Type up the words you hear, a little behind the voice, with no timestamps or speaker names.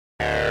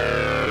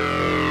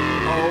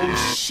Oh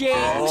shit,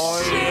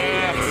 oh shit.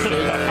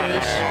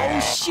 Oh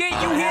shit,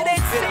 you hear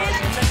that shit?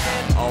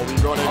 Oh, we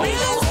running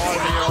this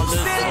army on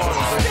this one.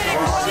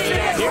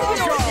 Here we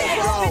go.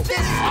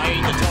 I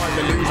ain't the time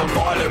to lose, I'm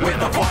violent with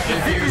the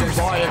fighting views.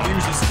 Violent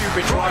views is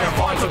stupid, try and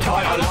find some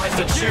tighter lines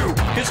to chew.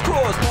 This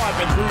Kraw's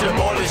piping through,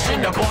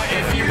 demolishing the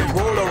biting view.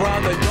 Roll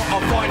around the yacht,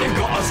 I'm finding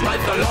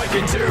guttersnipes the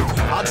liken too.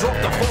 I drop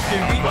the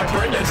fucking beat like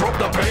Brenda dropped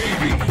the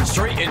baby.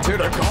 Straight into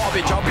the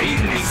garbage, I'm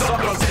eating these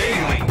suckers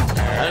daily.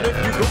 And if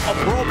you got a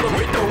problem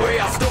with the way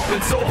I stop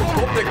and solve,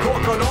 pop the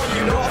cork on all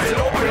you knobs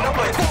and open up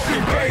like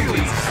fucking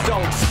Baileys.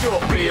 Don't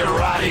stop being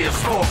rowdy as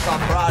fuck,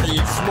 I'm proud of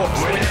you schmucks.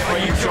 Whenever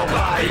you jump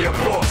out of your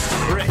box,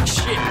 wreck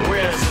shit,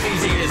 we're the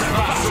sleaziest,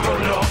 faster or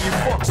not. You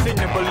fucks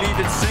didn't believe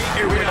in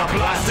Satan when I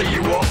plaster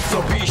you up, so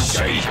be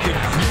shaken.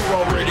 You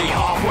already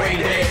halfway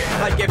there,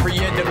 like every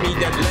enemy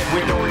that led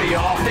with only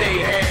half their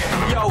hair.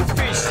 Yo,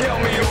 FiSH, tell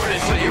me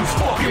honestly, who's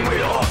fucking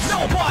with us?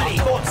 Nobody!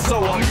 I thought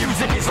so, our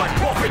music is like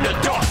buffing the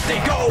dust, they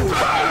go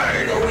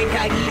bang!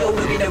 Incognito,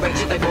 look in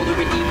directions like boulder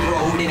with deep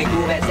road. In a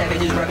groove that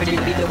savages, ravaging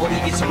the beat that won't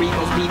even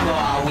cerebrals. People,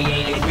 we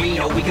ain't in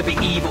Reno, we could be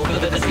evil.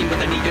 Feel the scene with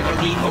the need to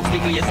believe. Folks,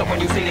 speak for yourself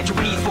when you say that you're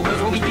peaceful. Cause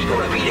when we speak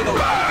on a beat, it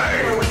goes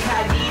bang!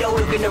 Incognito,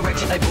 look in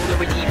directions like boulder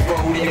with deep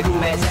road. In a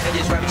groove that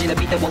savages, ravaging the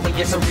beat that won't leave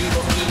your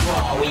cerebrals. People,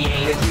 we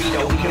ain't in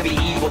Reno, we could be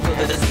evil. Feel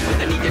the scene with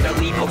the need to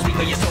believe. Folks, speak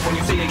for yourself when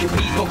you say that you're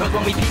peaceful. Cause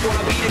when we speak on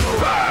a beat, it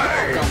goes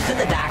bang! Welcome to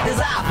the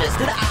doctor's office,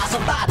 to the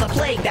awesome thoughts of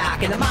plague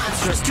doc and the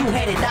monstrous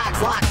two-headed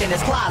dog's locked in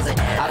his closet.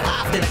 I've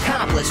often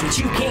accomplished what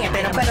you can't,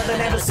 and I'm better than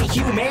ever see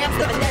humans.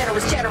 The netter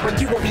is cheddar, and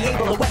you won't be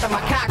able to weather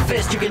my cock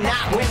fist. You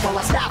cannot win while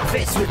I stop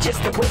fists with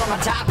just the whip on my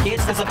top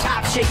hits. There's some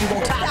top shit, you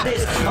won't top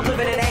this. I'm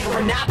living in anger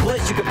and not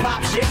bliss. You can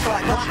pop shit for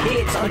like clock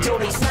hits until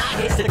these snot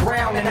hits to the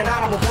ground and an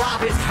audible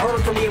flop is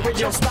heard from the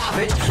original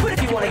stoppage. But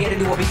if you want to get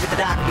into a beat with the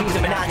doc, beans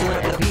and menage, you'll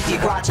end up with a BT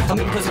crotch. I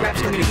mean, pussy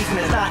raps, come to beats, and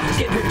it's not. It's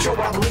getting premature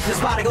when I believe the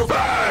spot, it goes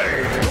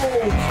bang!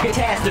 Boom,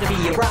 catastrophe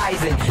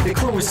arising. The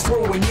crew is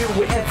throwing you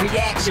with every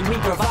action we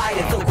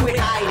provided. So quit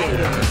hiding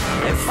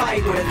and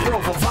fight with a throw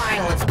for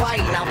violence.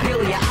 Biting, I'll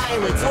peel your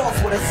eyelids off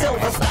with a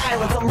silver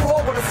stylus. I'm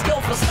raw with a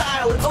skillful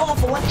style. It's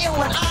awful and ill,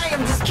 and I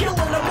am just killing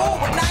them all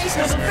with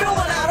niceness and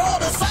filling out all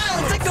the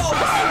silence. It goes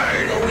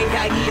bang!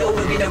 Incognito,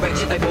 look in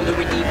directions like boulder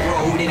with deep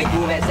road. In a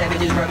groove that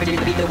savages, ravaging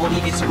the beat that won't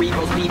leave your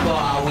cerebrals. People,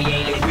 we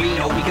ain't in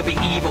Reno, we could be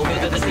evil.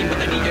 Feel the scene with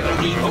the need to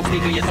believe. Folks,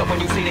 speak for yourself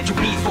when you say that you're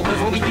peaceful. Cause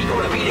when we speak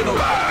on a beat, it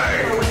goes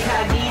bang!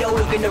 Incognito,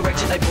 look in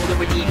directions like boulder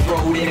with deep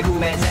road. In a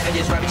groove that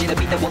savages, ravaging the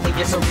beat that won't leave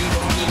your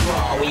cerebrals. People,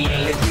 we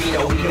ain't in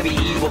Reno, we could be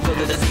evil. Feel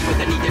the scene with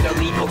the need to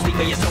believe. Folks, speak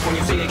for yourself when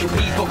you say that you're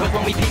peaceful. Cause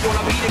when we speak on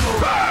a beat, it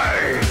goes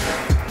bang!